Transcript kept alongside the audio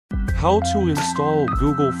How to install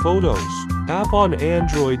Google Photos app on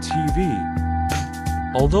Android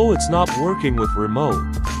TV. Although it's not working with remote,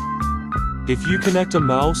 if you connect a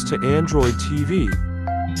mouse to Android TV,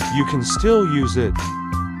 you can still use it.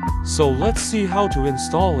 So let's see how to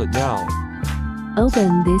install it now.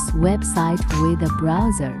 Open this website with a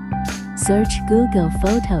browser. Search Google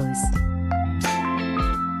Photos.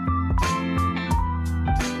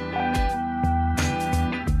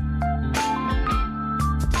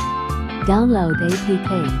 Download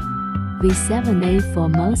APK V7A for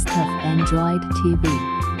most of Android TV.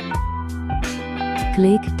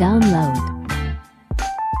 Click Download.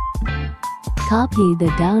 Copy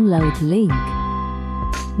the download link.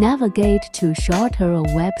 Navigate to shorter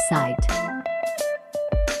website.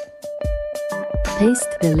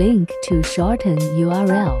 Paste the link to shorten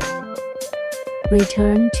URL.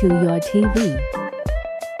 Return to your TV.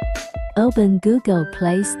 Open Google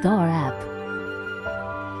Play Store app.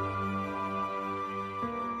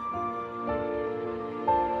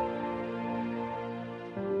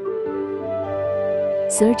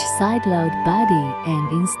 Search Sideload Buddy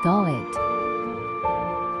and install it.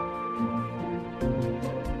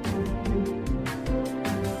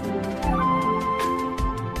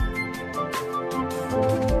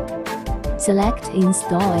 Select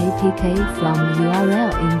Install APK from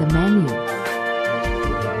URL in the menu.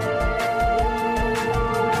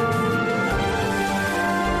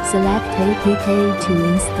 Select APK to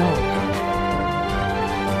install.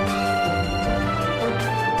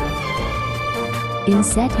 In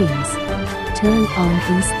Settings, turn on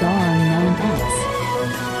Install Unknown apps.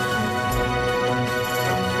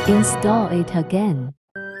 Install it again.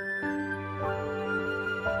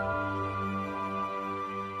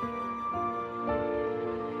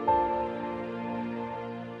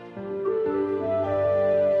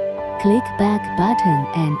 Click Back button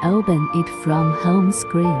and open it from home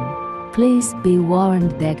screen. Please be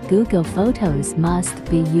warned that Google Photos must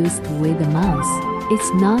be used with a mouse.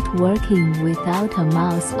 It's not working without a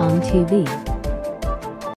mouse on TV.